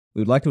We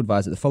would like to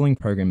advise that the following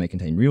program may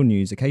contain real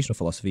news, occasional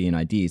philosophy, and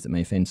ideas that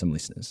may offend some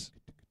listeners.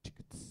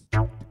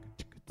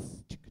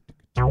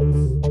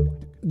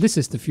 This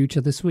is The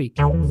Future This Week.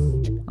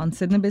 On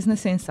Sydney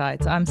Business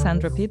Insights, I'm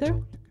Sandra Peter.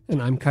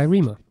 And I'm Kai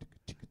Riemer.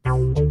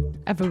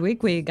 Every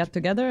week we get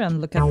together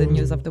and look at the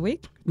news of the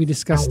week. We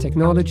discuss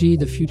technology,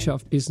 the future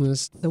of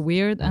business, the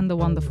weird and the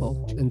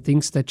wonderful, and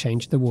things that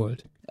change the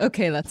world.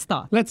 Okay, let's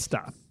start.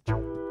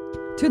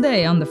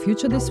 Today on The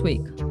Future This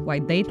Week, why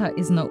data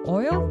is no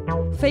oil,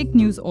 fake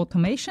news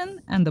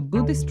automation, and the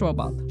Buddhist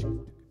robot.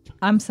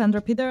 I'm Sandra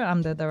Peter,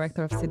 I'm the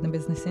director of Sydney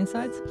Business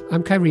Insights.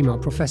 I'm Kai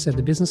Riemer, professor at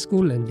the Business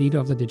School and leader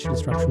of the Digital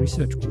Disruption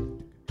Research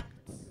Group.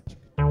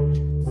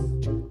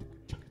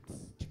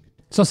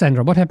 So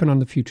Sandra, what happened on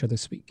The Future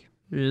This Week?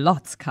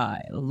 Lots,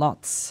 Kai,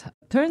 lots.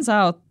 Turns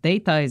out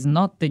data is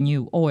not the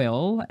new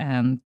oil,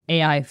 and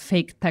AI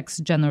fake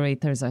text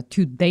generators are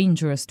too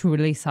dangerous to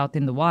release out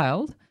in the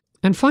wild.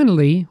 And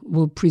finally,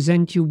 we'll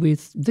present you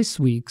with this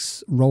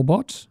week's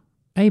robot,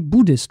 a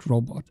Buddhist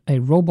robot, a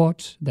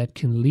robot that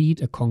can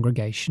lead a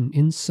congregation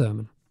in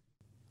sermon.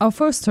 Our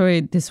first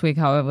story this week,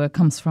 however,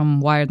 comes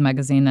from Wired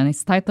magazine, and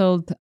it's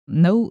titled,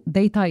 "No,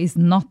 Data is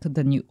Not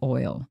the New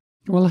Oil."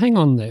 Well, hang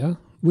on there.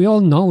 We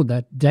all know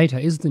that data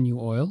is the new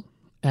oil.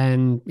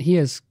 And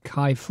here's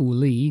Kai-Fu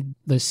Lee,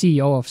 the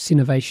CEO of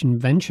Sinovation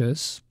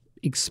Ventures,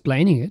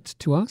 explaining it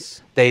to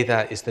us.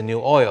 Data is the new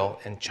oil,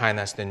 and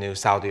China is the new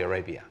Saudi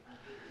Arabia.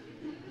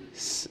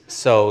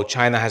 So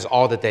China has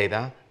all the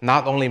data,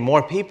 not only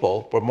more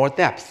people, but more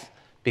depth,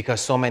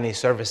 because so many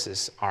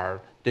services are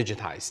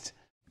digitized.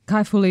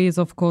 Kai-Fu Lee is,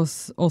 of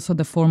course, also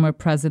the former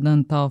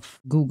president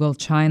of Google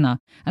China.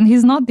 And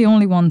he's not the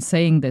only one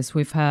saying this.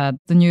 We've had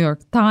the New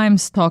York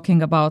Times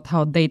talking about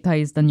how data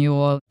is the new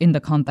oil in the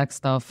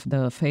context of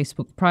the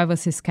Facebook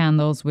privacy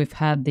scandals. We've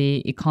had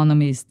The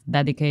Economist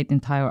dedicate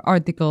entire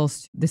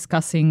articles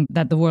discussing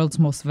that the world's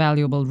most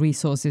valuable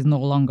resource is no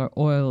longer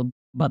oil,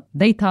 but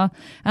data.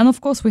 And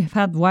of course, we've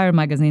had Wired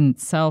magazine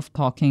itself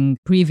talking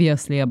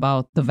previously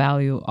about the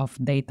value of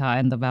data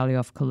and the value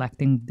of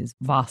collecting these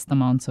vast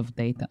amounts of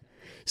data.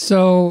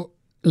 So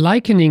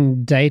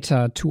likening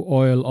data to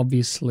oil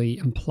obviously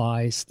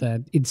implies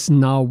that it's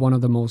now one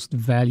of the most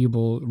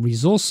valuable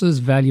resources,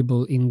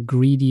 valuable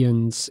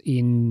ingredients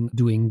in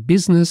doing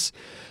business.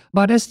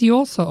 But as the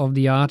author of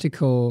the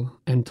article,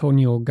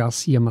 Antonio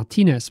Garcia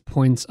Martinez,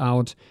 points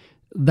out,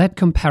 that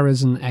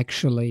comparison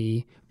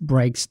actually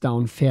breaks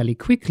down fairly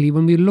quickly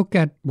when we look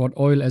at what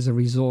oil as a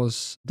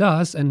resource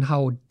does and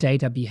how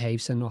data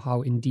behaves and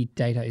how indeed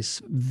data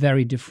is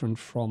very different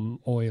from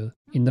oil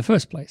in the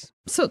first place.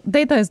 So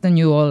data is the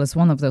new oil is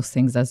one of those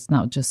things that's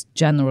now just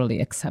generally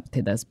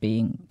accepted as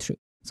being true.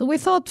 So we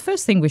thought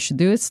first thing we should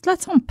do is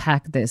let's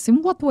unpack this.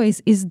 In what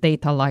ways is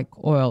data like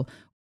oil?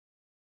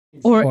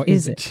 Or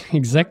is it?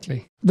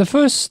 Exactly. The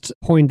first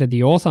point that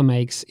the author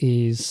makes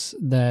is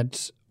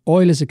that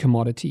oil is a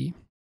commodity.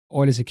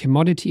 Oil is a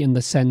commodity in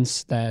the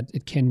sense that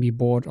it can be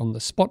bought on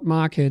the spot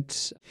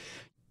market.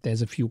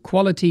 There's a few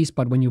qualities,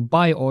 but when you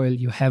buy oil,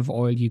 you have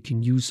oil, you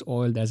can use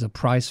oil, there's a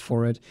price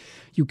for it.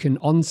 You can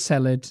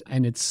on-sell it,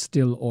 and it's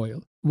still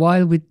oil.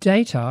 While with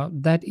data,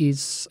 that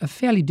is a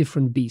fairly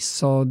different beast.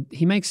 So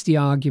he makes the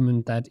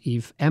argument that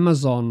if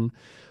Amazon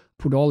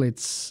put all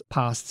its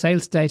past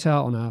sales data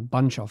on a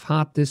bunch of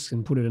hard disks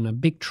and put it in a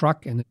big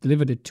truck and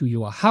delivered it to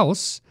your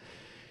house,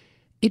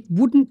 it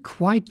wouldn't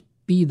quite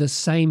be the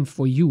same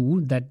for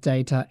you, that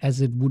data,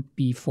 as it would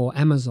be for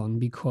Amazon,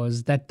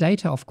 because that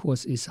data, of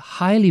course, is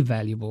highly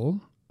valuable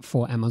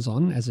for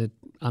Amazon as it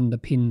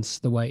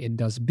underpins the way it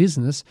does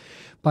business.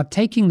 But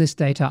taking this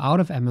data out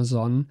of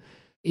Amazon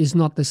is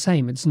not the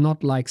same. It's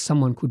not like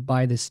someone could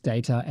buy this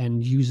data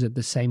and use it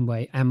the same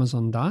way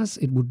Amazon does.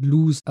 It would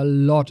lose a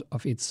lot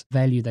of its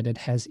value that it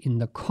has in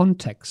the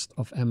context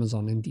of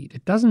Amazon indeed.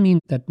 It doesn't mean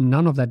that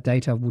none of that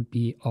data would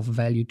be of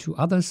value to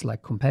others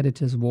like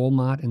competitors,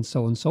 Walmart, and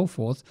so on and so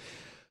forth,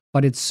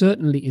 but it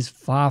certainly is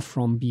far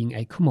from being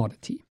a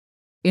commodity.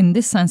 In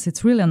this sense,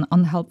 it's really an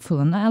unhelpful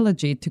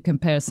analogy to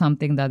compare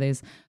something that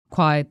is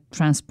quite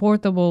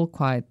transportable,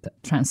 quite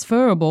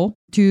transferable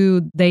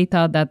to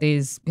data that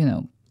is,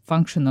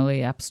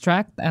 functionally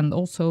abstract and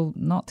also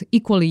not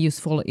equally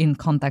useful in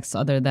contexts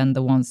other than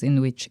the ones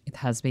in which it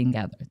has been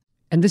gathered.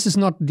 And this is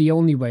not the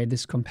only way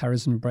this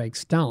comparison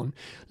breaks down.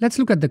 Let's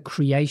look at the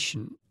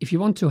creation. If you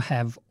want to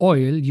have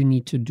oil, you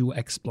need to do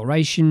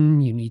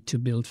exploration, you need to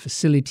build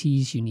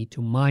facilities, you need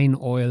to mine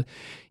oil.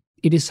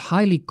 It is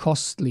highly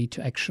costly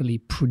to actually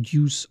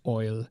produce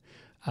oil,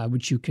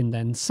 which you can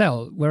then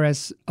sell.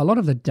 Whereas a lot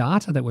of the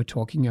data that we're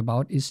talking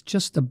about is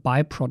just a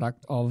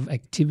byproduct of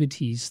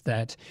activities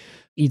that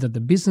either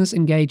the business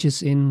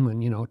engages in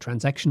when,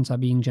 transactions are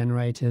being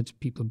generated,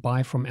 people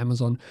buy from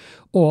Amazon,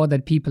 or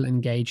that people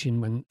engage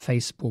in when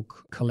Facebook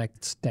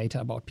collects data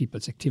about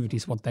people's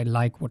activities, what they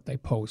like, what they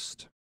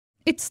post.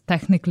 It's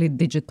technically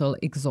digital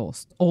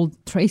exhaust. All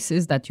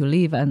traces that you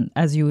leave and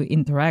as you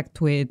interact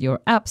with your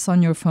apps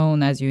on your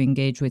phone, as you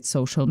engage with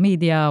social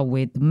media,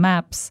 with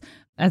maps,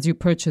 as you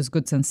purchase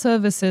goods and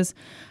services,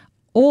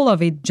 all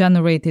of it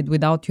generated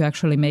without you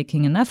actually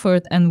making an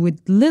effort and with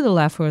little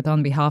effort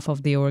on behalf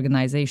of the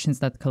organizations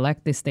that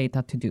collect this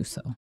data to do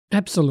so.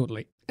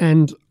 Absolutely.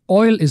 And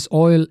oil is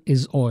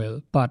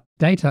oil, but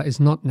data is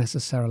not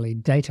necessarily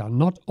data.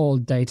 Not all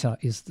data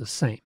is the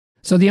same.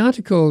 So the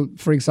article,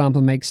 for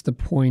example, makes the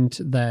point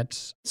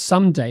that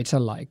some data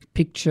like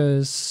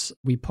pictures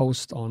we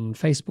post on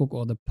Facebook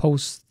or the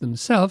posts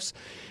themselves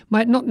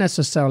might not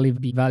necessarily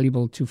be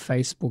valuable to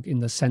Facebook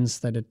in the sense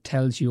that it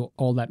tells you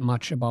all that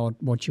much about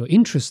what you're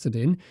interested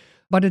in,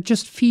 but it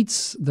just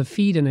feeds the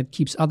feed and it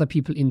keeps other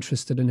people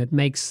interested and it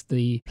makes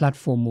the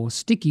platform more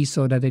sticky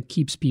so that it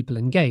keeps people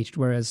engaged.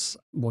 Whereas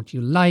what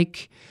you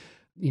like,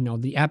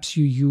 the apps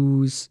you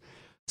use,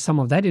 some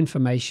of that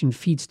information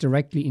feeds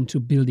directly into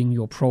building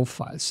your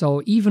profile.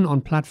 So even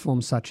on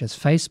platforms such as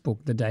Facebook,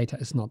 the data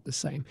is not the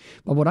same.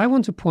 But what I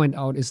want to point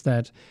out is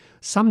that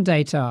some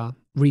data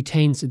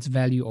retains its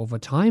value over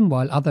time,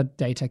 while other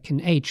data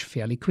can age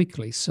fairly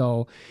quickly.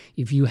 So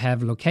if you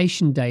have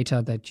location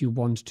data that you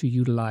want to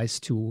utilize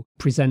to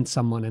present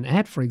someone an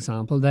ad, for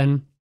example,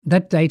 then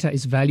that data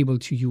is valuable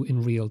to you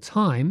in real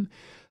time.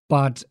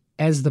 But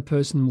as the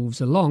person moves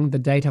along, the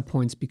data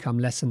points become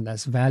less and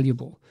less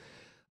valuable.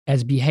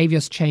 As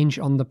behaviors change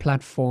on the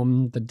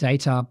platform, the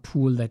data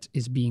pool that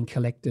is being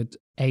collected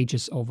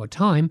ages over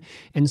time.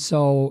 And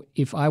so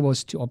if I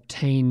was to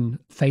obtain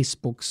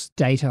Facebook's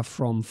data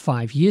from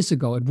 5 years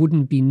ago, it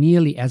wouldn't be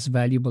nearly as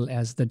valuable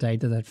as the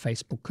data that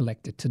Facebook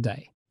collected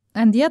today.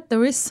 And yet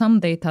there is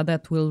some data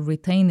that will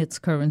retain its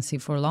currency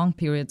for long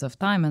periods of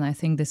time. And I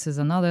think this is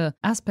another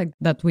aspect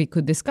that we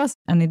could discuss.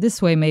 And in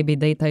this way, maybe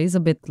data is a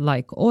bit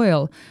like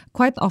oil.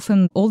 Quite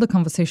often, all the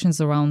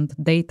conversations around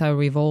data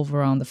revolve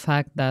around the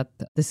fact that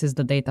this is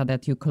the data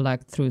that you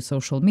collect through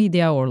social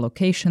media or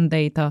location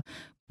data.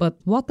 But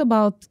what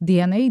about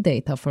DNA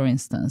data, for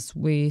instance?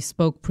 We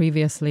spoke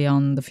previously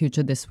on The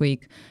Future This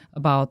Week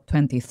about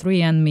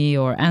 23andMe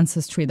or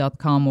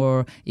Ancestry.com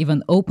or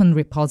even open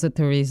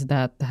repositories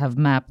that have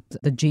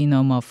mapped the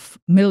genome of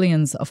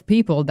millions of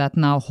people that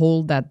now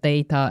hold that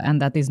data,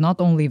 and that is not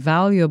only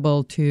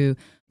valuable to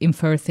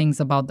infer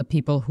things about the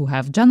people who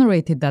have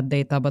generated that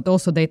data, but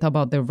also data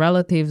about their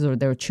relatives or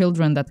their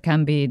children that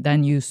can be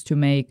then used to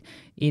make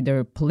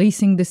either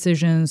policing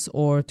decisions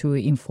or to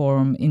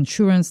inform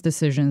insurance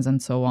decisions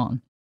and so on.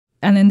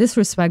 And in this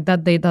respect,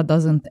 that data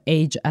doesn't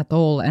age at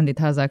all, and it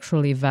has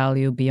actually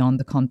value beyond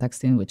the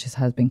context in which it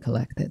has been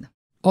collected.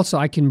 Also,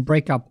 I can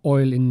break up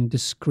oil in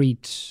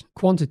discrete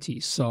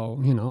quantities.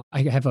 So,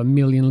 I have 1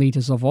 million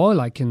liters of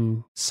oil. I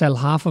can sell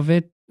half of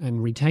it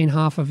and retain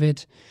half of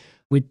it.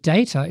 With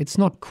data, it's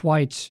not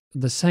quite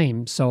the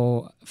same.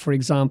 So, for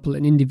example,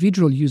 an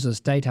individual user's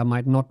data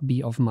might not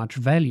be of much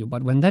value,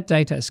 but when that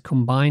data is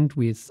combined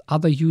with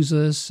other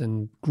users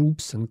and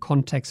groups and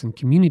contexts and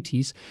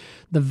communities,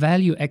 the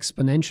value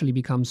exponentially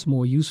becomes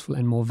more useful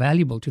and more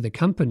valuable to the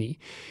company.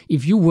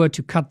 If you were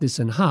to cut this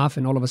in half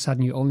and all of a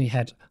sudden you only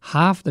had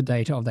half the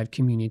data of that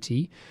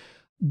community,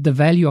 the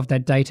value of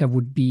that data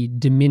would be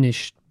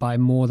diminished by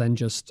more than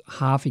just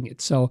halving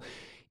it. So,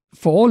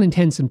 for all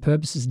intents and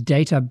purposes,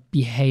 data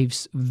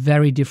behaves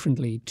very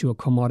differently to a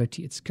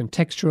commodity. It's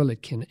contextual,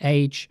 it can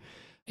age,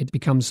 it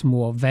becomes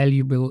more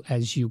valuable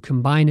as you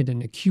combine it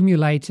and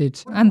accumulate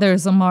it. And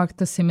there's a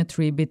marked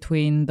asymmetry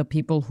between the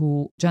people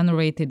who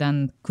generate it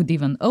and could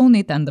even own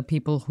it and the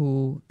people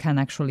who can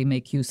actually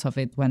make use of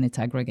it when it's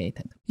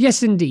aggregated.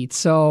 Yes, indeed.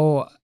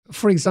 So,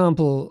 for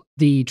example,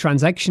 the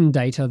transaction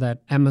data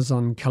that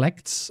Amazon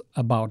collects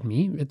about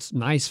me, it's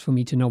nice for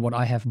me to know what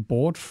I have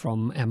bought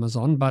from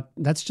Amazon, but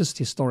that's just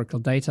historical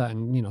data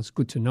and, it's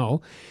good to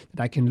know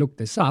that I can look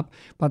this up.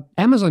 But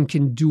Amazon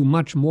can do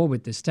much more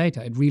with this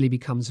data. It really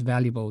becomes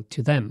valuable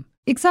to them.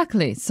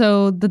 Exactly.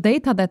 So the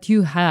data that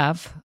you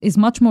have is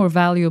much more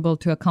valuable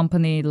to a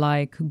company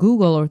like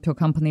Google or to a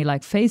company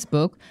like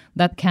Facebook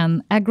that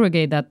can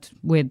aggregate that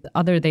with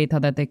other data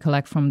that they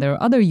collect from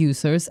their other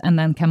users and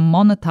then can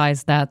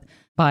monetize that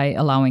by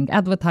allowing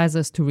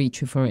advertisers to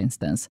reach you, for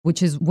instance,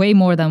 which is way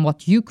more than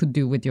what you could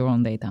do with your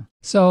own data.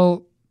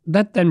 So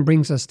that then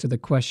brings us to the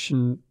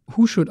question,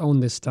 who should own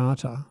this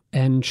data?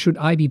 And should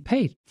I be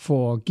paid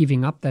for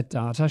giving up that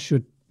data?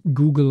 Should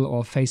Google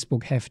or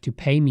Facebook have to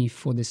pay me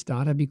for this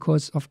data?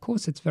 Because, of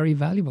course, it's very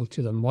valuable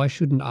to them. Why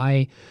shouldn't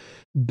I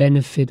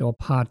benefit or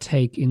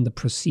partake in the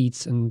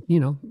proceeds? And,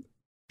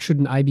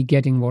 shouldn't I be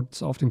getting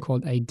what's often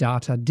called a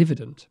data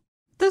dividend?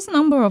 There's a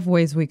number of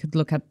ways we could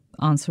look at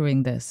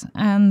answering this.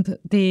 And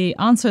the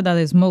answer that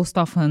is most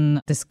often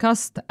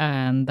discussed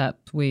and that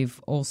we've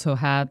also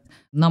had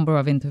a number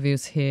of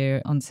interviews here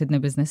on Sydney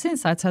Business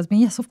Insights has been,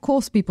 yes, of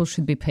course, people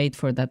should be paid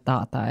for that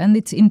data. And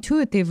it's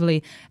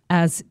intuitively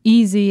as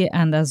easy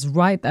and as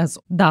right as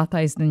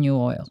data is the new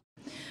oil.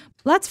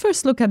 Let's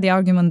first look at the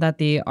argument that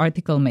the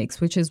article makes,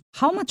 which is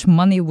how much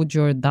money would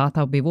your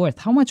data be worth?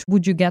 How much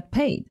would you get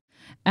paid?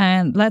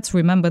 And let's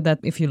remember that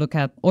if you look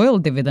at oil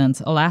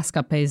dividends,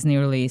 Alaska pays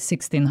nearly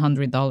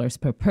 $1,600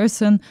 per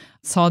person.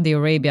 Saudi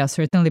Arabia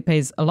certainly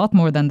pays a lot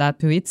more than that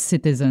to its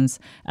citizens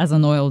as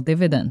an oil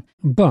dividend.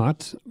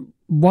 But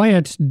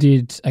Wired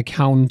did a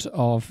count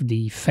of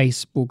the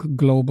Facebook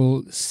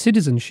global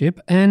citizenship,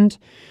 and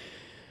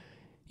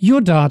your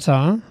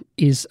data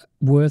is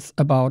worth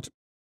about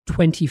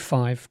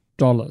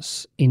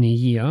 $25 in a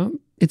year.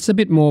 It's a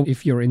bit more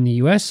if you're in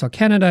the US or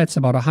Canada. It's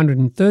about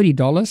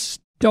 $130.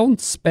 Don't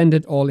spend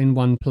it all in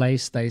one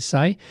place, they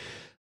say.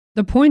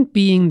 The point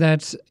being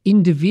that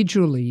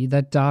individually,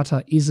 that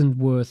data isn't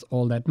worth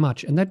all that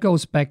much. And that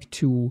goes back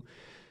to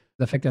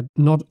the fact that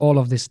not all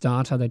of this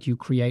data that you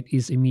create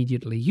is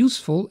immediately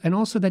useful, and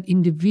also that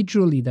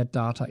individually that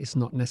data is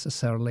not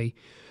necessarily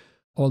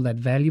all that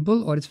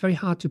valuable, or it's very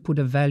hard to put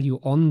a value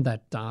on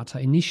that data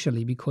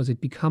initially because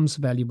it becomes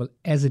valuable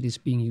as it is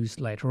being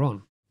used later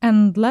on.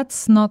 And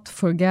let's not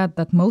forget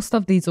that most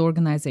of these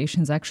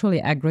organizations actually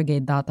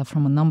aggregate data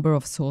from a number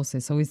of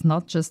sources. So it's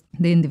not just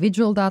the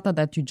individual data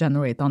that you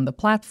generate on the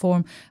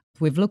platform.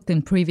 We've looked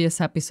in previous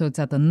episodes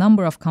at a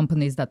number of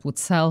companies that would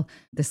sell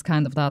this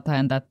kind of data,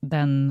 and that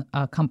then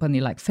a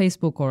company like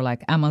Facebook or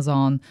like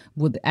Amazon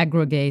would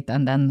aggregate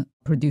and then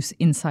produce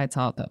insights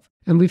out of.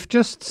 And we've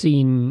just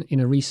seen in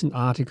a recent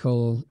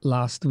article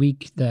last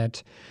week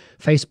that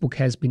Facebook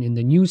has been in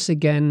the news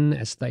again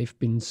as they've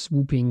been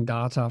swooping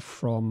data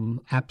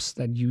from apps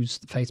that use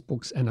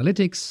Facebook's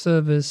analytics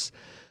service,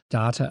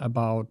 data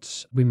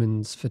about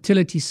women's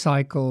fertility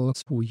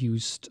cycles who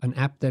used an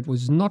app that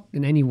was not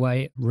in any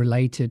way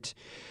related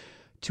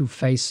to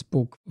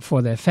Facebook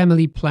for their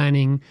family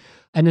planning,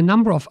 and a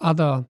number of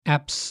other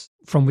apps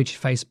from which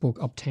Facebook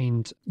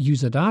obtained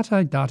user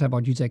data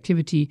about user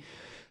activity,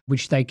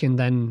 which they can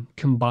then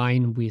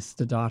combine with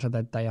the data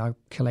that they are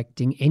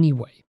collecting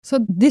anyway.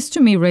 So this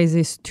to me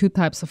raises two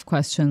types of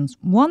questions.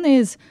 One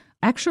is,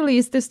 actually,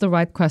 is this the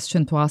right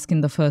question to ask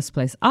in the first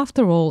place?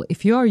 After all,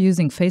 if you are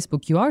using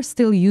Facebook, you are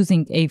still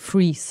using a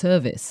free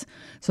service.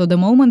 So the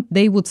moment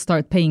they would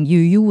start paying you,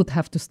 you would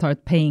have to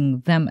start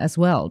paying them as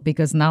well,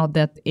 because now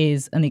that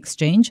is an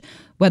exchange.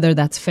 Whether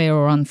that's fair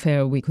or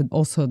unfair, we could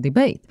also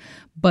debate.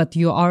 But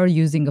you are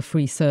using a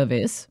free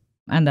service.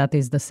 And that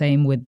is the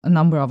same with a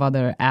number of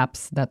other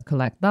apps that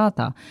collect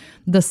data.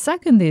 The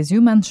second is, you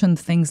mentioned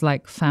things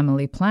like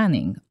family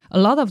planning. A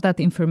lot of that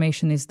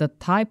information is the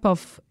type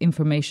of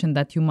information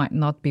that you might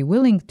not be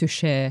willing to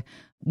share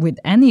with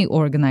any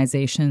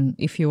organization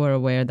if you are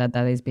aware that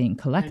that is being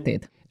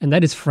collected. And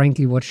that is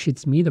frankly what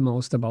shits me the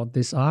most about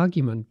this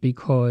argument,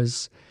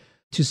 because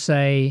to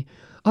say,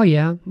 oh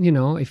yeah,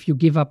 if you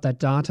give up that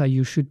data,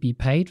 you should be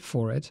paid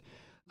for it.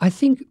 I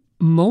think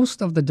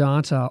most of the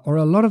data, or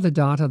a lot of the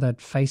data that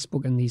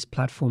Facebook and these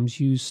platforms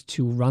use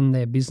to run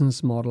their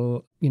business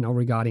model,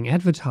 regarding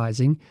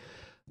advertising,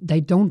 they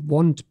don't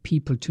want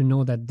people to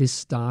know that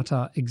this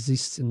data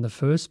exists in the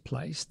first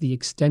place, the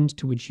extent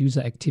to which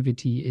user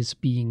activity is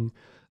being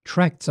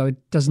tracked. So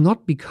it does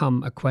not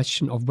become a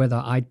question of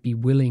whether I'd be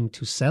willing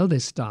to sell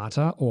this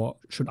data or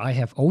should I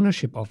have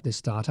ownership of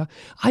this data.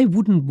 I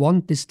wouldn't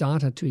want this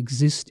data to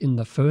exist in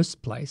the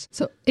first place.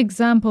 So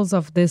examples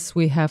of this,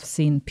 we have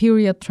seen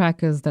period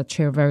trackers that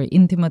share very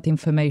intimate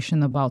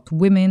information about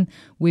women.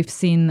 We've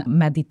seen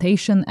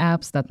meditation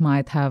apps that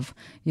might have,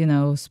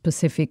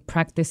 specific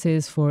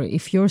practices for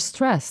if you're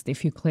stressed,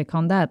 if you click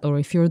on that, or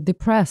if you're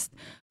depressed,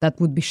 that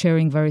would be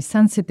sharing very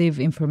sensitive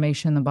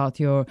information about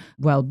your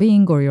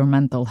well-being or your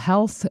mental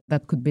health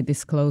that could be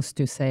disclosed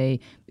to, say,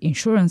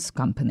 insurance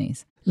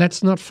companies.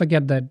 Let's not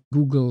forget that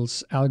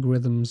Google's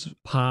algorithms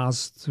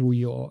pass through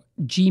your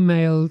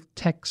Gmail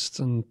texts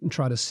and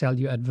try to sell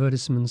you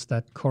advertisements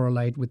that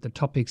correlate with the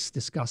topics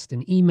discussed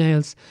in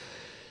emails.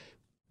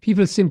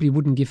 People simply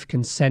wouldn't give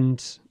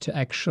consent to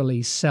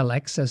actually sell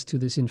access to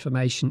this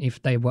information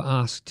if they were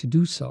asked to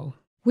do so.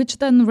 Which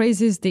then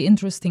raises the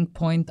interesting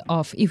point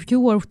of, if you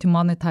were to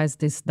monetize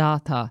this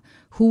data,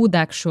 who would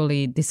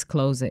actually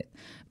disclose it?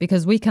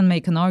 Because we can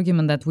make an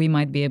argument that we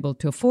might be able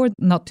to afford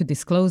not to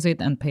disclose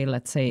it and pay,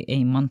 let's say,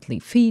 a monthly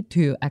fee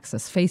to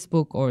access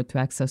Facebook or to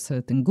access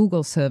certain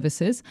Google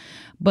services.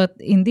 But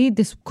indeed,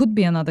 this could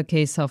be another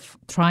case of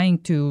trying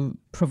to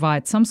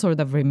provide some sort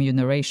of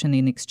remuneration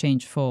in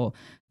exchange for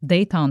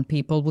data on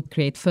people would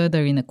create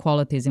further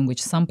inequalities in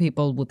which some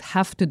people would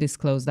have to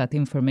disclose that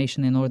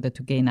information in order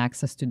to gain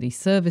access to these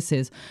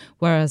services,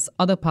 whereas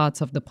other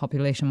parts of the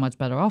population, much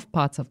better off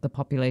parts of the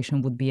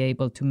population, would be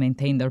able to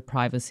maintain their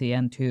privacy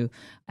and to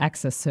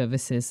access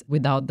services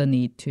without the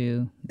need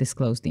to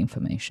disclose the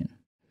information.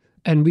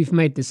 And we've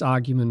made this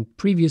argument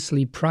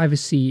previously.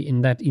 Privacy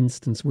in that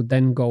instance would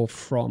then go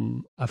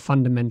from a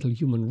fundamental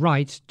human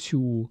right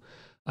to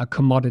a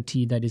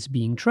commodity that is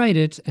being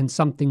traded and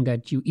something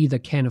that you either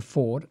can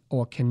afford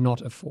or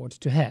cannot afford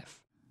to have.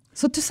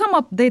 So to sum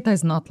up, data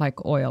is not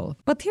like oil.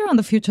 But here on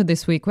The Future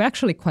this week, we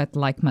actually quite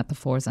like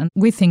metaphors, and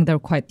we think they're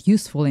quite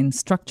useful in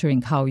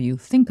structuring how you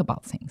think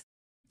about things.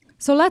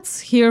 So let's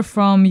hear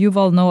from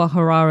Yuval Noah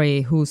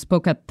Harari, who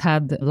spoke at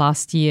TED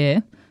last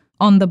year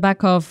on the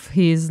back of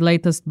his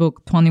latest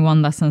book,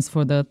 21 Lessons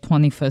for the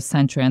 21st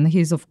Century. And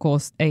he's, of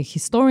course, a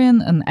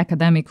historian, an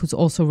academic who's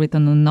also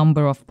written a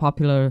number of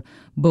popular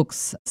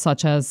books,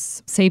 such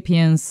as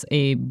Sapiens,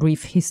 A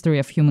Brief History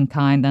of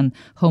Humankind, and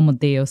Homo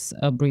Deus,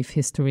 A Brief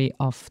History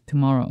of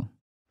Tomorrow.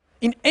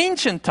 In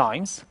ancient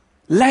times,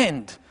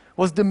 land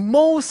was the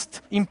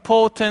most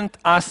important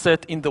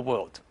asset in the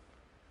world.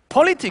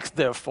 Politics,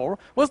 therefore,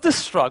 was the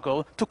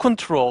struggle to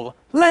control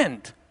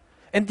land.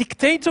 And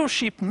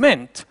dictatorship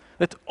meant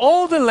that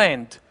all the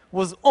land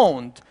was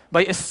owned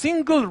by a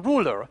single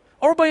ruler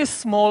or by a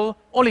small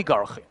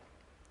oligarchy.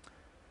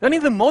 Then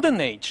in the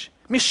modern age,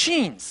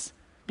 machines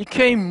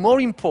became more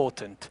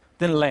important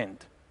than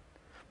land.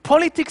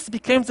 Politics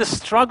became the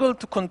struggle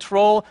to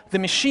control the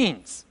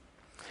machines.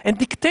 And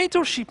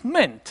dictatorship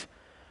meant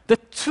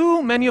that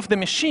too many of the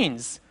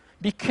machines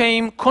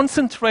became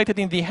concentrated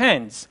in the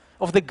hands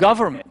of the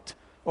government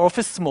or of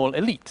a small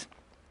elite.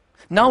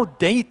 Now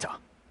data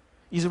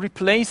is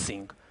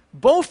replacing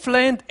both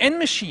land and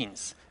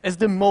machines as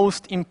the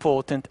most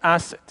important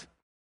asset.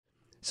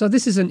 So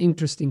this is an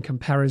interesting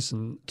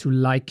comparison to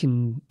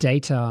liken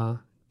data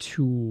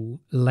to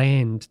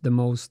land, the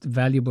most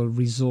valuable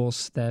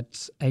resource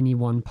that any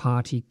one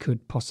party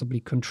could possibly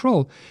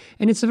control.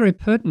 And it's a very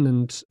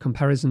pertinent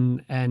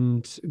comparison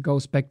and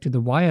goes back to the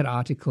Wired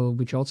article,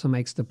 which also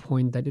makes the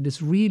point that it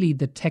is really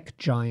the tech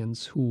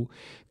giants who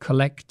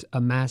collect,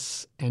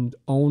 amass, and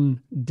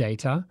own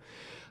data,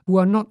 who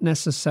are not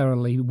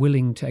necessarily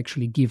willing to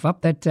actually give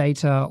up that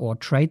data or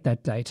trade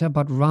that data,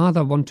 but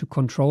rather want to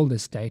control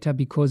this data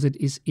because it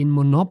is in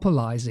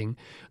monopolizing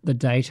the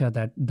data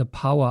that the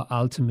power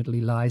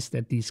ultimately lies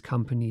that these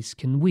companies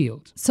can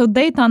wield. So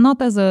data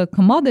not as a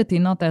commodity,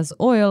 not as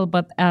oil,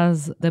 but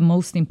as the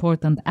most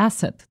important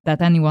asset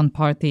that any one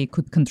party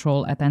could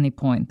control at any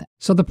point.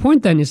 So the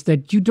point then is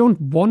that you don't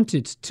want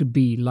it to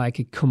be like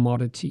a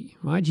commodity,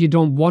 right? You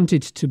don't want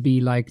it to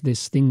be like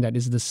this thing that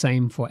is the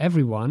same for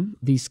everyone.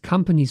 These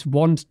companies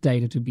want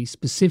data to be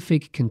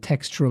specific,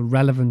 contextual,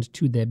 relevant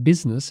to their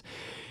business.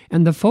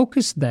 And the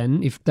focus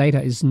then, if data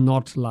is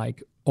not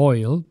like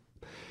oil,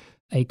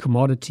 a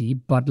commodity,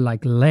 but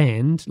like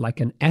land, like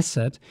an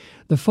asset,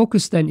 the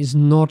focus then is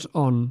not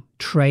on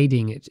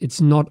trading it.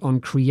 It's not on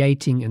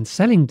creating and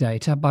selling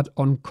data, but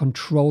on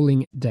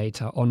controlling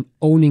data, on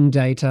owning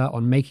data,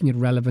 on making it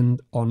relevant,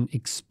 on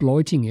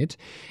exploiting it,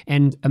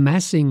 and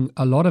amassing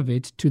a lot of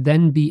it to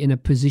then be in a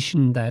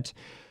position that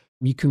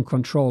you can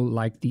control,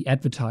 like the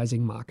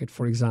advertising market,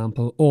 for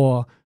example,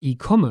 or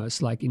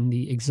e-commerce, like in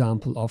the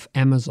example of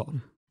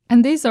Amazon.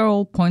 And these are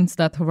all points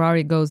that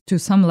Harari goes to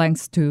some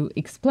lengths to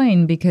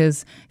explain,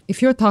 because if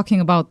you're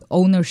talking about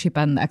ownership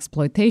and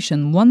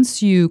exploitation,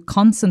 once you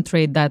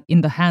concentrate that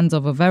in the hands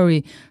of a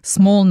very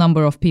small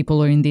number of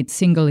people or indeed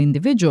single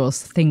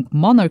individuals, think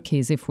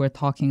monarchies if we're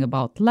talking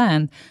about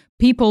land,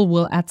 people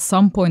will at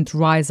some point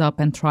rise up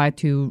and try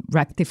to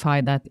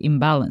rectify that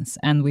imbalance.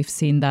 And we've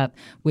seen that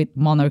with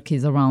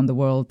monarchies around the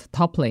world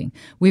toppling.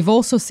 We've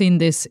also seen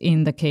this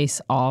in the case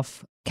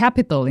of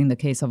capital, in the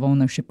case of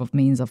ownership of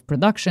means of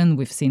production.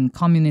 We've seen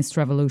communist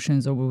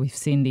revolutions, or we've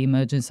seen the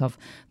emergence of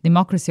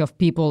democracy, of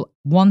people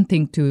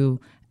wanting to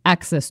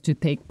access to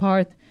take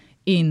part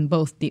in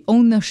both the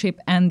ownership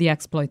and the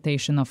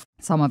exploitation of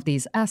some of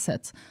these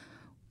assets.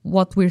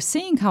 What we're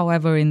seeing,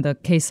 however, in the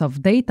case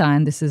of data,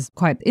 and this is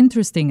quite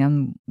interesting,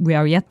 and we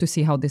are yet to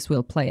see how this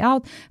will play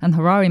out, and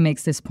Harari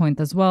makes this point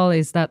as well,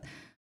 is that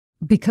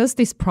because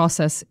this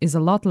process is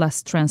a lot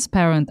less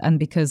transparent and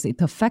because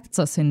it affects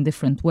us in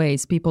different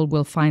ways, people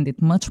will find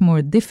it much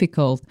more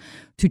difficult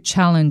to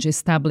challenge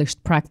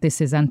established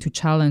practices and to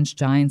challenge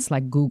giants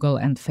like Google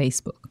and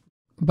Facebook.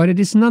 But it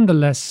is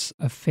nonetheless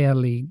a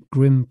fairly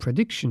grim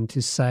prediction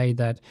to say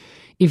that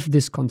if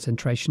this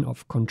concentration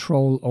of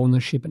control,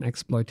 ownership, and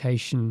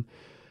exploitation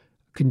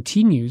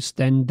continues,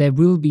 then there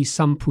will be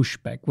some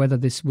pushback, whether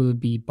this will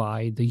be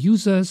by the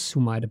users who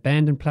might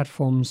abandon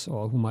platforms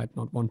or who might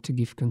not want to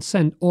give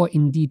consent, or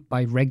indeed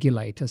by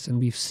regulators. And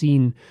we've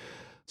seen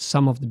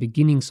some of the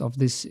beginnings of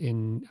this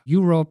in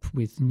Europe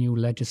with new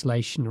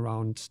legislation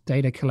around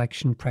data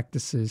collection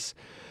practices.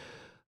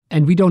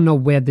 And we don't know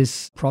where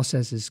this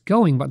process is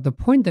going, but the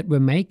point that we're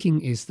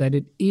making is that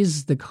it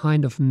is the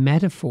kind of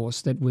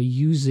metaphors that we're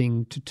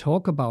using to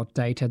talk about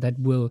data that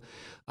will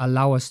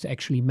allow us to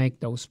actually make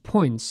those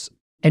points.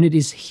 And it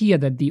is here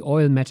that the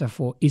oil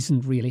metaphor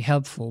isn't really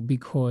helpful,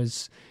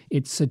 because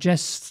it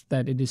suggests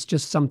that it is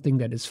just something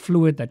that is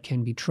fluid, that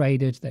can be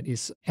traded, that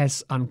is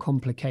as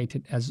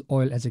uncomplicated as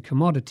oil as a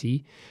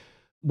commodity,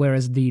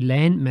 whereas the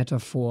land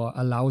metaphor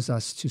allows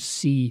us to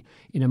see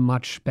in a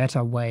much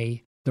better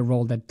way the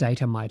role that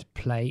data might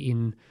play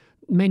in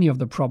many of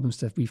the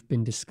problems that we've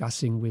been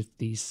discussing with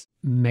these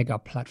mega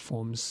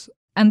platforms.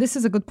 And this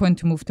is a good point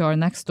to move to our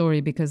next story,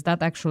 because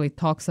that actually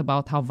talks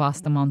about how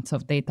vast amounts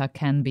of data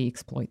can be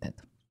exploited.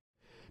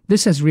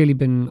 This has really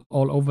been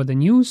all over the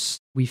news.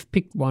 We've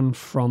picked one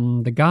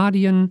from The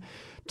Guardian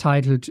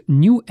titled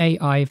 "New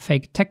AI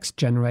Fake Text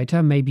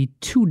Generator May Be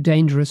Too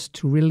Dangerous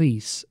to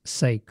Release,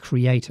 Say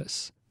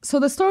Creators." So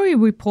the story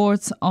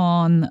reports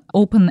on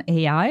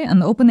OpenAI,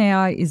 and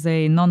OpenAI is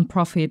a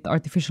non-profit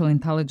artificial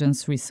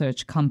intelligence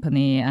research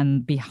company,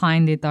 and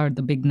behind it are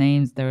the big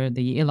names. There are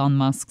the Elon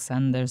Musks,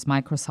 and there's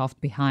Microsoft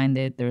behind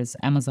it. There's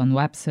Amazon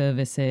Web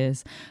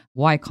Services,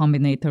 Y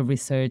Combinator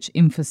Research,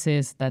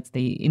 Infosys, that's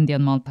the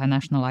Indian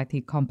multinational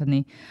IT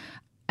company.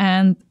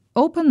 And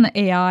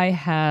OpenAI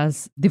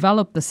has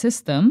developed a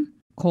system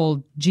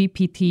called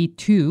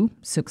GPT-2,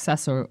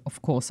 successor,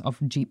 of course, of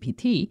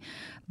GPT,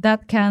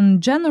 that can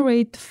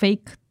generate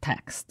fake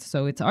text.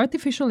 So it's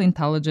artificial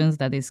intelligence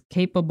that is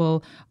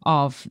capable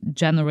of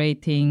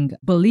generating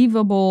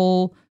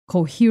believable,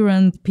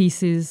 coherent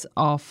pieces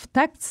of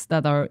texts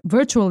that are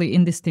virtually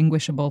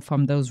indistinguishable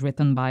from those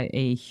written by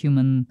a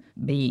human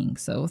being.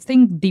 So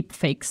think deep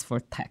fakes for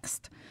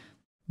text.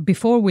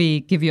 Before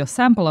we give you a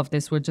sample of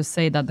this, we'll just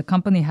say that the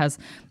company has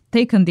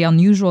taken the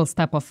unusual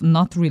step of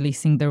not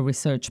releasing their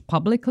research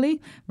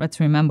publicly. Let's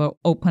remember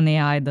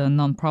OpenAI, the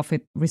nonprofit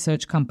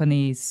research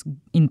company's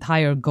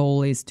entire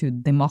goal is to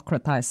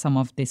democratize some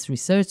of this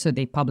research. So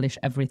they publish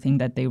everything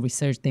that they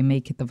research, they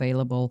make it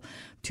available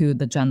to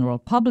the general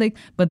public.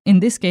 But in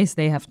this case,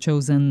 they have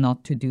chosen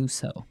not to do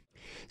so.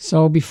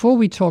 So before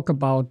we talk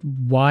about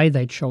why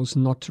they chose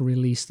not to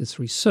release this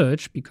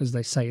research, because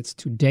they say it's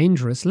too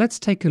dangerous, let's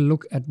take a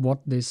look at what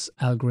this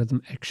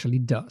algorithm actually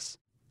does.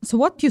 So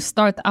what you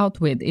start out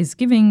with is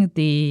giving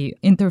the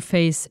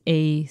interface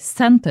a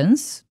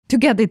sentence to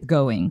get it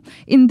going.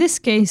 In this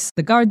case,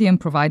 The Guardian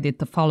provided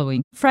the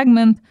following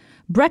fragment.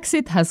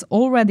 Brexit has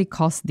already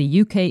cost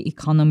the UK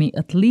economy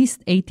at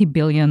least £80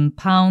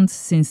 billion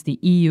since the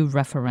EU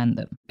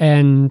referendum.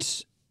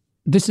 And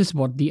this is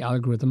what the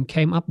algorithm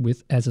came up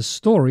with as a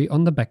story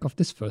on the back of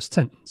this first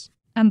sentence.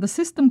 And the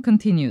system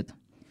continued.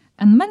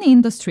 And many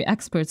industry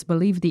experts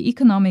believe the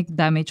economic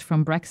damage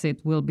from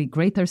Brexit will be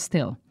greater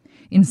still.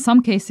 In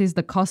some cases,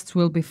 the costs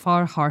will be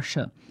far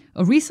harsher.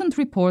 A recent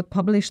report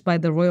published by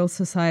the Royal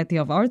Society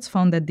of Arts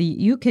found that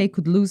the UK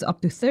could lose up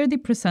to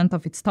 30%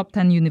 of its top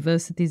 10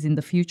 universities in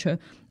the future,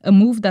 a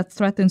move that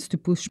threatens to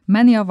push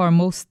many of our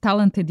most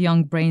talented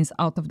young brains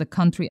out of the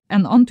country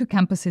and onto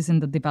campuses in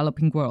the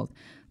developing world.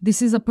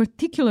 This is a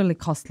particularly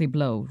costly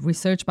blow.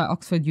 Research by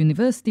Oxford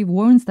University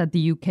warns that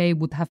the UK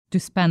would have to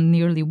spend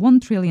nearly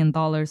 $1 trillion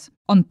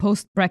on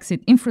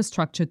post-Brexit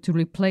infrastructure to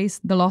replace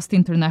the lost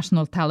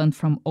international talent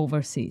from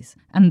overseas.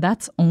 And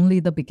that's only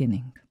the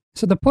beginning.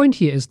 So the point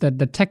here is that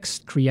the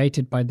text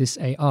created by this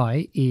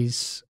AI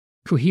is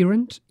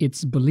coherent,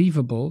 it's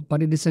believable,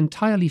 but it is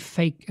entirely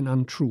fake and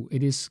untrue.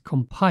 It is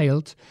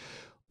compiled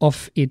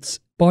of its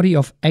body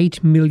of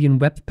 8 million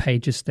web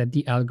pages that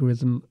the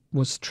algorithm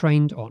was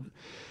trained on.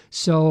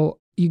 So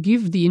you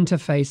give the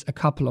interface a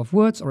couple of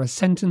words or a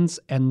sentence,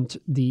 and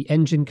the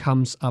engine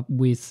comes up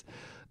with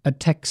a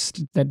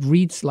text that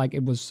reads like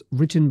it was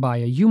written by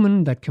a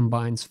human, that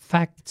combines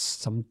facts,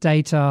 some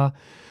data,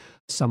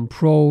 some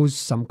prose,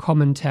 some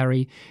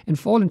commentary, and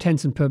for all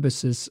intents and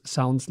purposes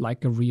sounds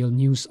like a real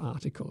news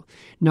article.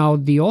 Now,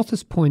 the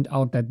authors point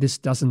out that this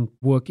doesn't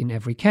work in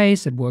every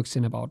case. It works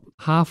in about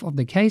half of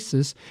the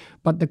cases,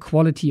 but the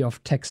quality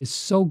of text is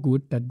so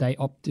good that they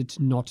opted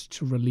not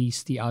to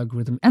release the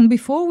algorithm. And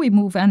before we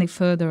move any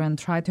further and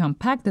try to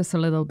unpack this a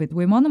little bit,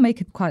 we want to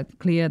make it quite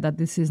clear that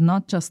this is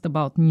not just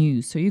about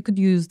news. So you could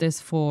use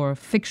this for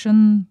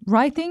fiction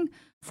writing.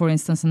 For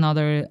instance,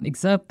 another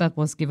excerpt that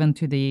was given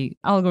to the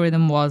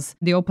algorithm was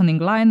the opening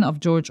line of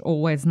George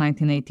Orwell's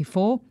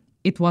 1984.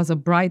 It was a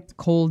bright,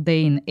 cold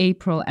day in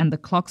April and the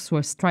clocks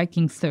were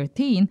striking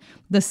 13.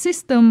 The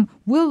system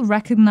will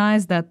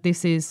recognize that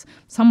this is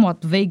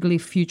somewhat vaguely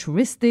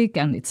futuristic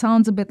and it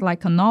sounds a bit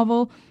like a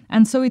novel.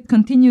 And so it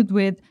continued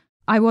with,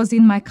 I was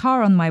in my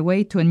car on my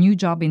way to a new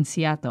job in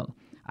Seattle.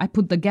 I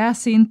put the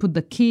gas in, put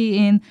the key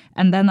in,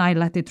 and then I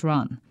let it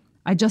run.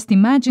 I just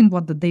imagined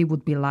what the day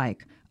would be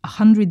like.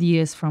 100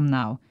 years from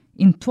now.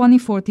 In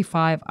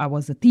 2045, I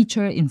was a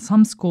teacher in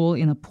some school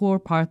in a poor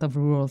part of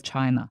rural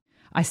China.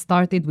 I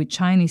started with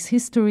Chinese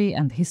history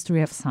and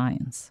history of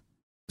science.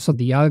 So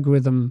the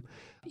algorithm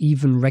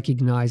even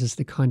recognizes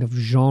the kind of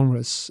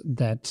genres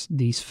that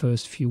these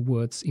first few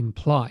words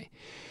imply.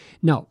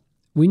 Now,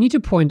 we need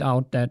to point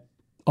out that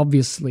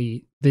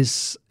obviously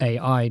this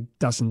AI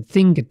doesn't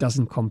think, it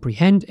doesn't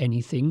comprehend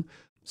anything.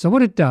 So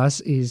what it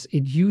does is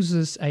it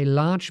uses a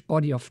large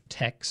body of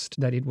text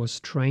that it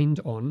was trained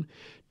on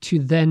to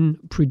then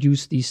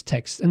produce these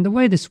texts. And the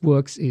way this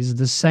works is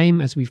the same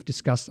as we've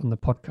discussed on the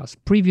podcast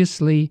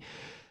previously.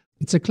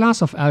 It's a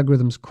class of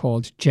algorithms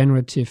called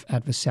generative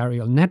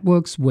adversarial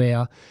networks,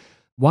 where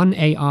one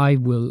AI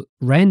will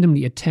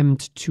randomly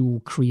attempt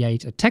to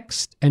create a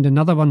text, and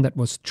another one that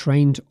was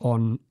trained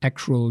on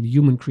actual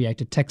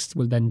human-created text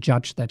will then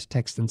judge that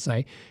text and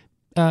say,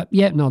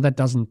 that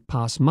doesn't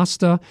pass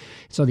muster.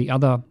 So the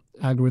other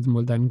algorithm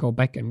will then go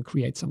back and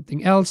create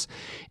something else.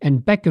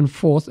 And back and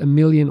forth a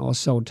million or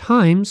so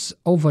times.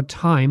 Over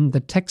time,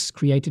 the text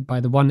created by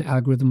the one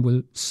algorithm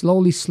will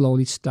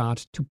slowly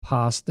start to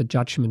pass the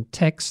judgment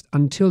text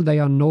until they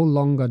are no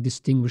longer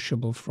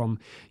distinguishable from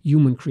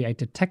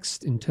human-created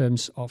text in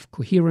terms of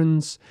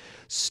coherence,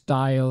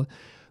 style.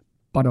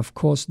 But of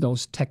course,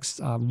 those texts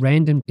are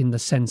random in the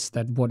sense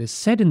that what is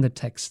said in the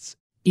texts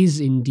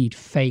is indeed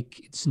fake,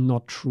 it's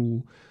not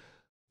true,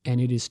 and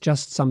it is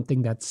just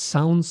something that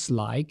sounds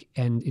like,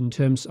 and in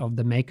terms of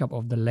the makeup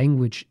of the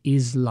language,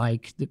 is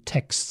like the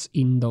texts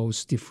in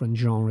those different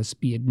genres,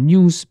 be it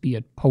news, be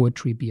it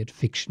poetry, be it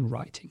fiction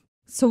writing.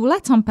 So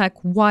let's unpack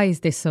why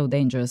is this so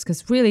dangerous,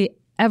 because really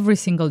every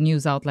single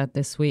news outlet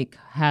this week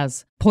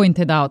has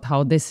pointed out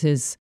how this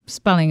is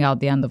spelling out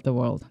the end of the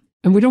world.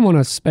 And we don't want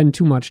to spend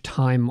too much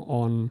time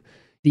on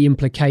the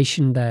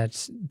implication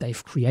that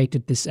they've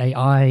created this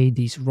AI,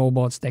 these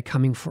robots, they're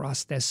coming for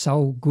us. They're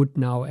so good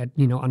now at,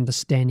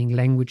 understanding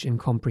language and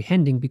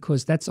comprehending,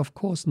 because that's, of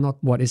course, not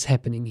what is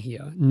happening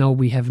here. No,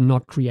 we have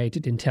not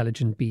created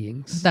intelligent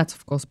beings. That's,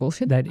 of course,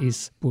 bullshit. That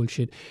is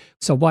bullshit.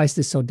 So why is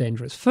this so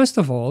dangerous? First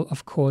of all,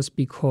 of course,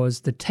 because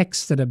the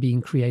texts that are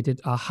being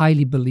created are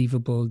highly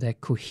believable, they're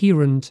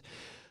coherent,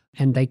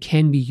 and they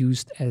can be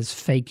used as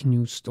fake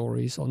news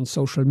stories on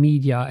social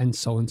media and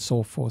so on and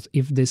so forth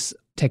if this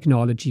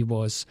technology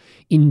was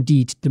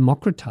indeed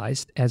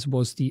democratized, as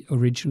was the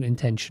original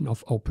intention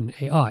of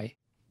OpenAI.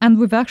 And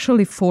we've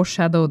actually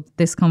foreshadowed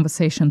this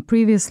conversation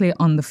previously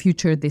on The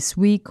Future This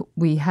Week.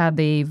 We had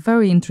a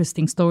very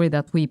interesting story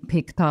that we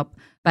picked up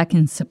back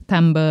in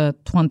September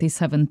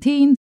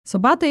 2017. So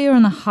about a year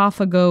and a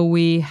half ago,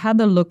 we had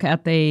a look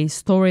at a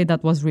story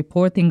that was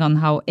reporting on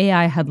how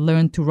AI had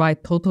learned to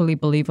write totally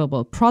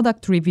believable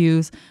product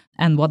reviews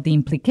and what the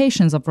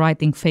implications of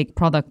writing fake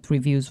product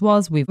reviews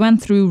was. We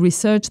went through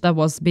research that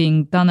was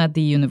being done at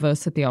the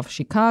University of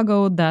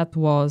Chicago that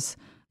was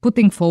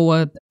putting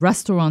forward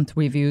restaurant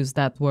reviews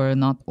that were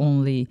not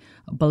only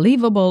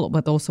believable,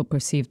 but also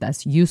perceived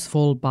as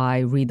useful by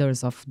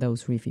readers of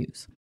those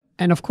reviews.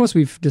 And of course,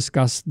 we've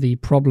discussed the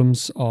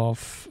problems of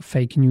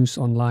fake news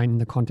online in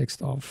the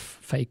context of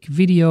fake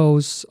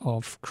videos,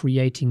 of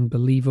creating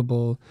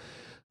believable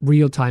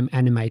real-time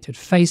animated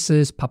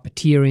faces,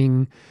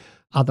 puppeteering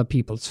other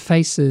people's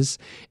faces.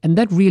 And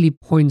that really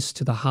points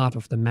to the heart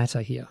of the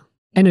matter here.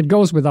 And it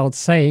goes without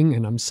saying,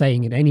 and I'm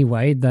saying it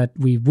anyway, that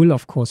we will,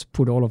 of course,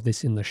 put all of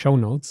this in the show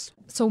notes.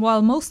 So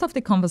while most of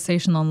the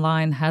conversation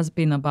online has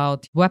been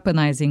about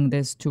weaponizing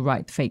this to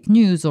write fake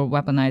news or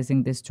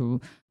weaponizing this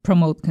to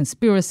promote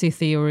conspiracy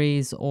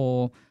theories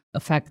or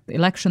affect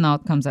election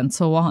outcomes and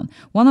so on,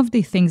 one of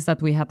the things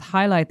that we had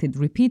highlighted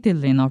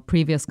repeatedly in our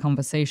previous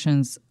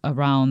conversations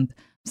around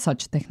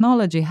such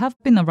technology have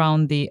been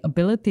around the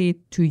ability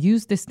to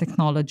use this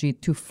technology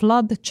to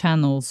flood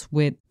channels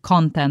with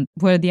content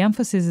where the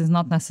emphasis is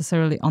not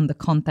necessarily on the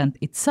content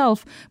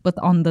itself, but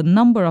on the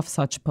number of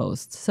such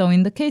posts. So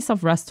in the case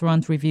of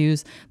restaurant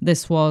reviews,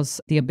 this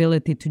was the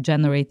ability to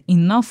generate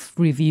enough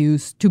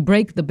reviews to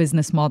break the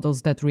business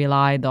models that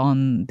relied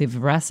on the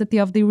veracity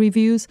of the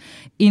reviews.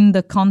 In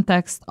the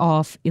context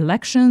of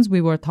elections,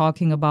 we were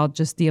talking about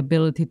just the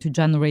ability to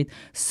generate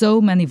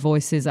so many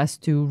voices as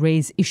to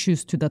raise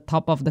issues to the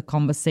top of the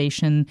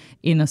conversation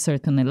in a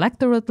certain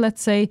electorate,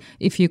 let's say.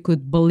 If you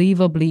could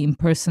believably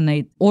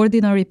impersonate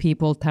ordinary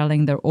people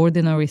telling their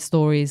ordinary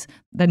stories,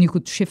 then you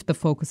could shift the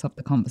focus of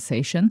the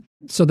conversation.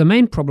 So the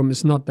main problem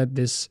is not that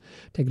this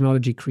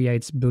technology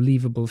creates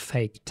believable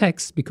fake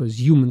text, because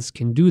humans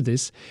can do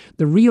this.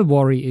 The real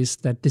worry is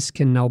that this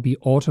can now be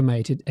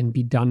automated and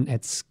be done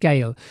at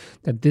scale,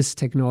 that this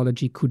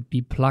technology could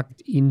be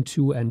plugged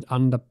into and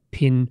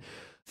underpin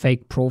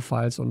fake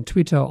profiles on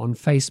Twitter, on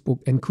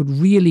Facebook, and could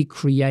really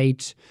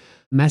create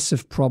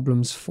massive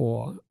problems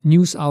for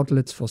news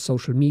outlets, for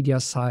social media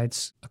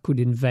sites, could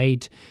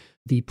invade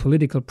the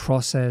political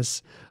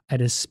process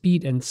at a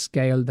speed and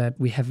scale that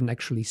we haven't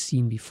actually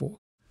seen before.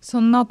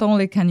 So not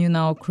only can you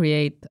now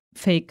create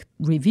fake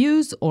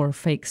reviews or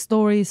fake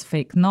stories,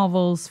 fake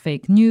novels,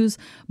 fake news,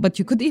 but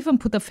you could even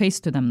put a face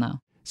to them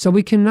now. So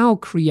we can now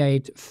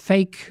create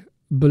fake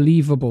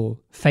believable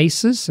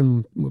faces,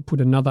 and we'll put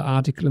another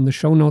article in the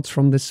show notes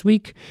from this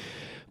week,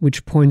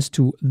 which points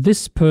to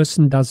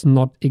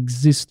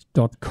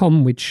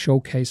thispersondoesnotexist.com, which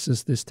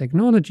showcases this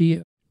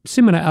technology,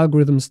 similar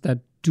algorithms that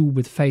do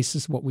with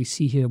faces what we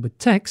see here with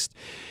text,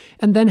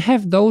 and then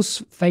have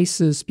those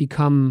faces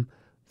become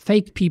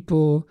fake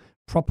people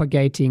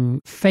propagating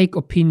fake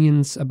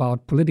opinions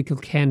about political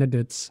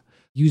candidates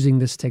using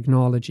this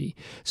technology.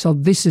 So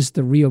this is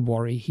the real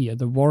worry here,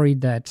 the worry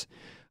that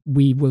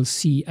we will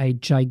see a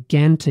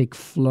gigantic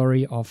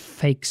flurry of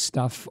fake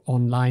stuff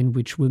online,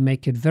 which will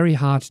make it very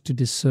hard to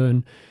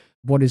discern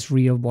what is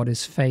real, what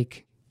is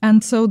fake.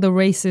 And so the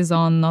race is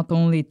on not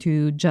only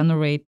to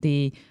generate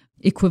the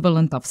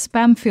equivalent of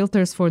spam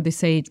filters for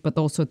this age, but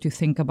also to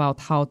think about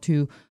how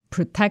to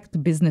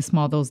protect business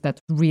models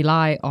that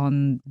rely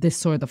on this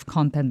sort of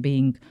content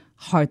being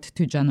hard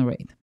to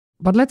generate.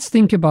 But let's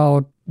think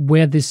about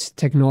where this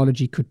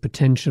technology could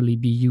potentially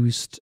be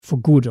used for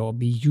good or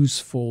be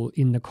useful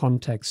in the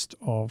context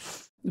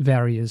of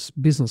various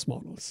business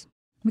models.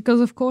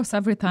 Because, of course,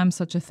 every time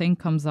such a thing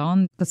comes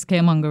on, the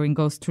scaremongering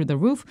goes through the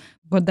roof.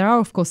 But there are,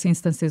 of course,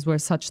 instances where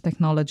such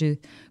technology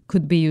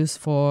could be used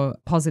for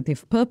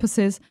positive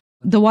purposes.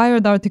 The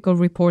Wired article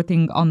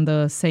reporting on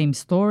the same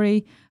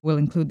story, we'll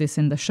include this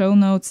in the show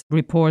notes,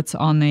 reports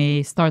on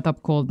a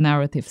startup called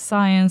Narrative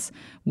Science,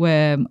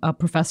 where a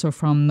professor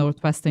from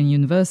Northwestern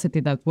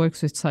University that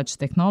works with such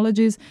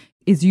technologies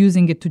is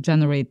using it to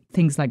generate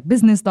things like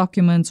business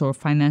documents or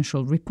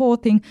financial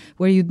reporting,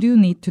 where you do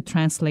need to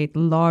translate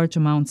large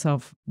amounts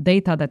of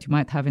data that you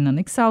might have in an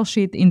Excel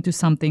sheet into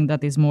something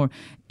that is more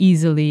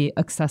easily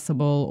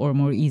accessible or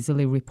more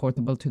easily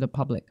reportable to the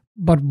public.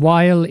 But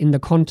while in the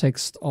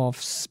context of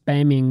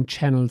spamming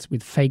channels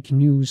with fake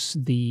news,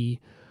 the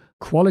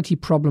quality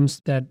problems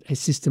that a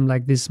system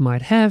like this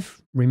might have,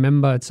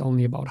 remember, it's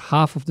only about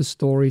half of the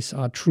stories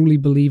are truly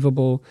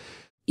believable.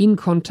 In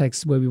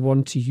contexts where we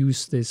want to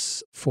use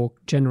this for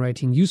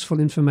generating useful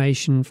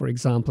information, for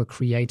example,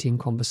 creating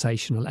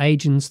conversational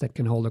agents that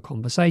can hold a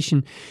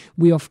conversation,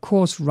 we of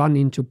course run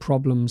into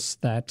problems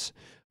that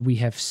we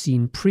have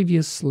seen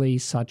previously,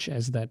 such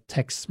as that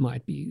texts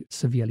might be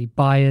severely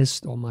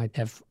biased or might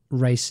have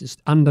racist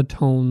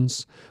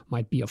undertones,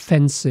 might be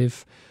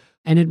offensive.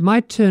 And it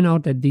might turn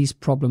out that these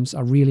problems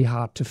are really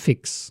hard to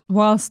fix.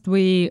 Whilst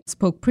we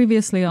spoke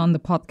previously on the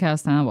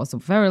podcast, and it was a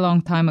very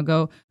long time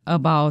ago,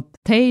 about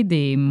Tay,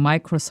 the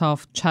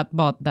Microsoft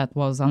chatbot that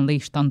was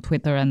unleashed on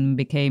Twitter and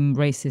became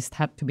racist,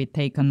 had to be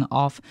taken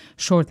off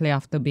shortly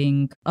after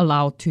being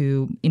allowed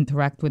to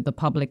interact with the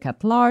public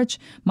at large.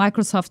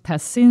 Microsoft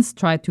has since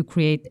tried to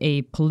create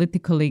a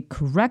politically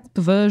correct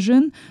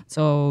version.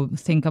 So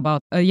think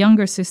about a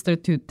younger sister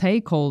to Tay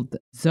called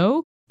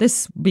Zoe.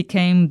 This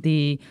became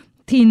the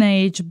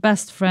teenage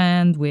best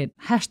friend with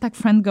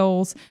 #friend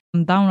goals,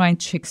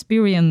 downright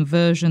Shakespearean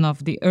version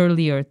of the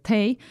earlier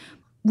Tay,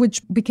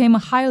 which became a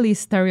highly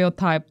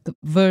stereotyped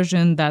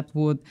version that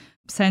would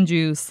send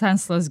you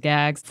senseless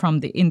gags from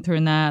the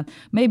internet,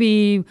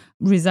 maybe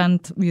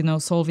resent,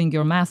 solving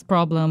your math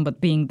problem,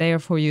 but being there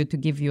for you to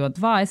give you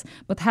advice,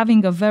 but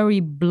having a very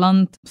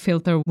blunt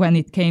filter when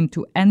it came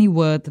to any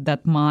word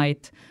that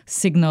might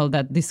signal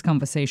that this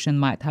conversation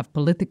might have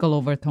political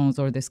overtones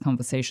or this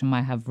conversation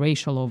might have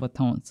racial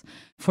overtones.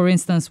 For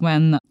instance,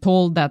 when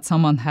told that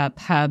someone had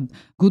had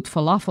good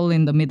falafel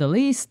in the Middle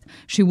East,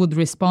 she would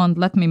respond,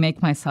 "Let me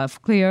make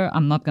myself clear,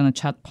 I'm not going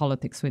to chat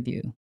politics with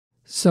you."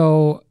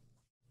 So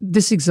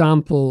this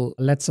example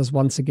lets us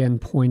once again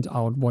point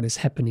out what is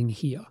happening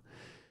here.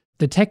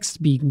 The texts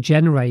being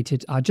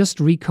generated are just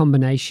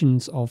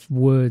recombinations of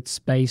words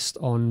based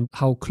on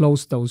how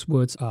close those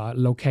words are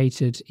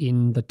located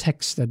in the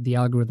text that the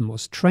algorithm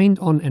was trained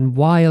on. And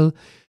while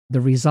the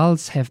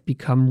results have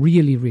become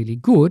really, really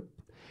good,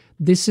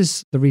 this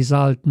is the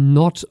result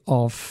not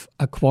of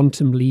a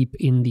quantum leap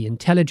in the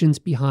intelligence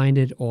behind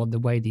it or the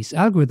way these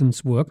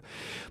algorithms work,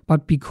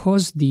 but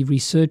because the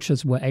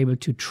researchers were able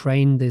to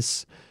train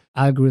this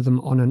algorithm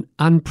on an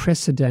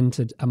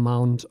unprecedented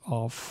amount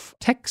of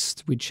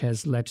text, which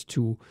has led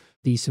to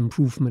these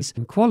improvements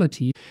in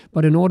quality.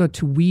 But in order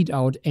to weed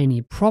out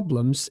any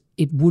problems,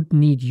 it would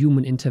need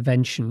human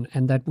intervention,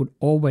 and that would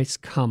always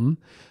come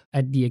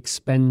at the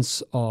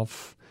expense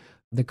of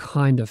the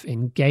kind of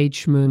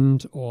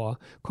engagement or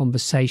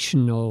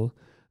conversational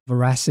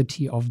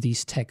veracity of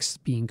these texts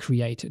being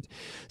created.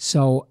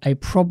 So a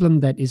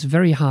problem that is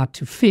very hard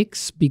to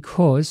fix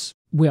because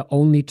we're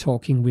only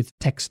talking with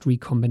text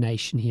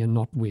recombination here,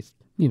 not with,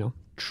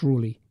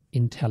 truly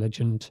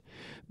intelligent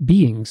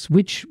beings,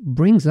 which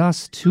brings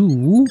us to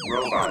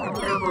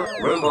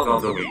Robot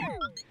of the Week.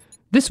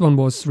 This one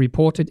was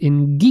reported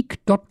in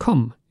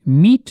geek.com.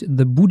 Meet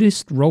the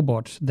Buddhist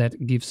robot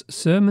that gives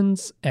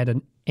sermons at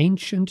an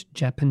ancient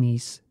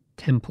Japanese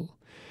temple.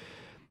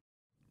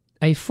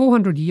 A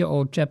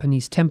 400-year-old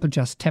Japanese temple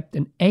just tapped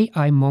an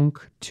AI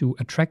monk to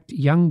attract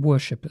young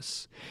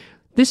worshippers.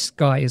 This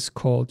guy is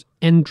called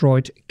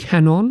Android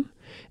Canon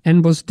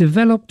and was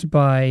developed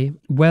by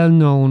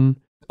well-known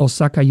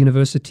Osaka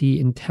University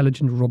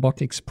intelligent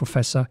robotics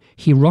professor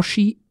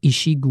Hiroshi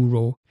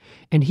Ishiguro.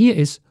 And here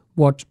is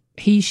what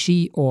he,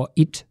 she, or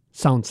it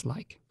sounds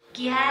like.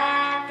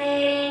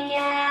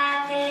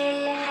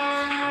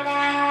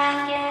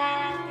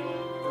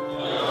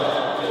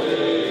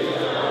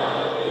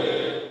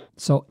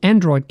 So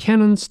Android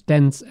Canon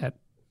stands at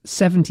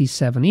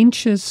 77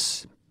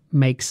 inches,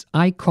 makes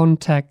eye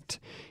contact,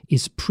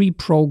 is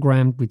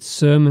pre-programmed with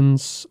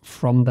sermons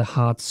from the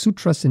Heart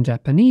Sutras in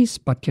Japanese,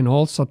 but can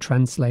also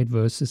translate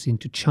verses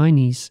into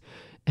Chinese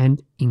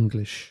and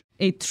English.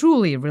 A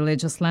truly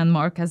religious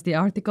landmark, as the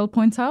article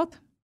points out.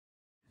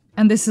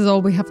 And this is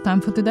all we have time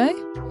for today.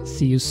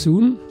 See you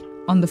soon.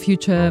 On The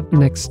Future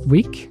next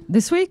week.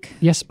 This week?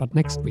 Yes, but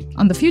next week.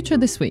 On The Future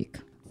this week.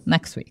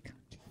 Next week.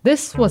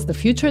 This was The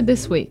Future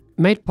This Week.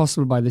 Made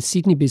possible by the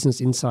Sydney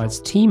Business Insights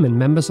team and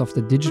members of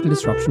the Digital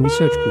Disruption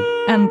Research Group.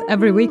 And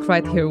every week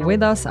right here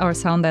with us, our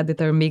sound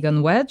editor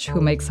Megan Wedge, who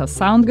makes us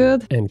sound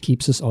good. And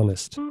keeps us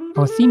honest.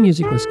 Our theme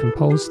music was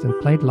composed and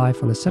played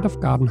live on a set of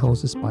garden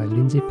hoses by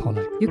Lindsay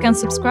Pollack. You can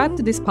subscribe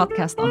to this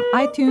podcast on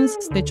iTunes,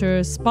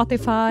 Stitcher,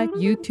 Spotify,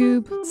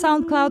 YouTube,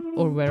 SoundCloud,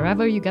 or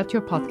wherever you get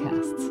your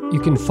podcasts. You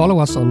can follow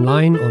us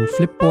online on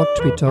Flipboard,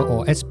 Twitter,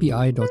 or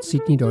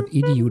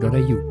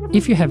sbi.sydney.edu.au.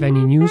 If you have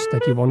any news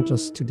that you want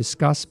us to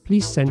discuss,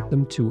 please send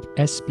them to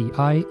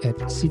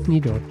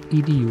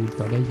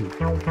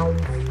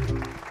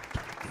sbi@sydney.edu.au.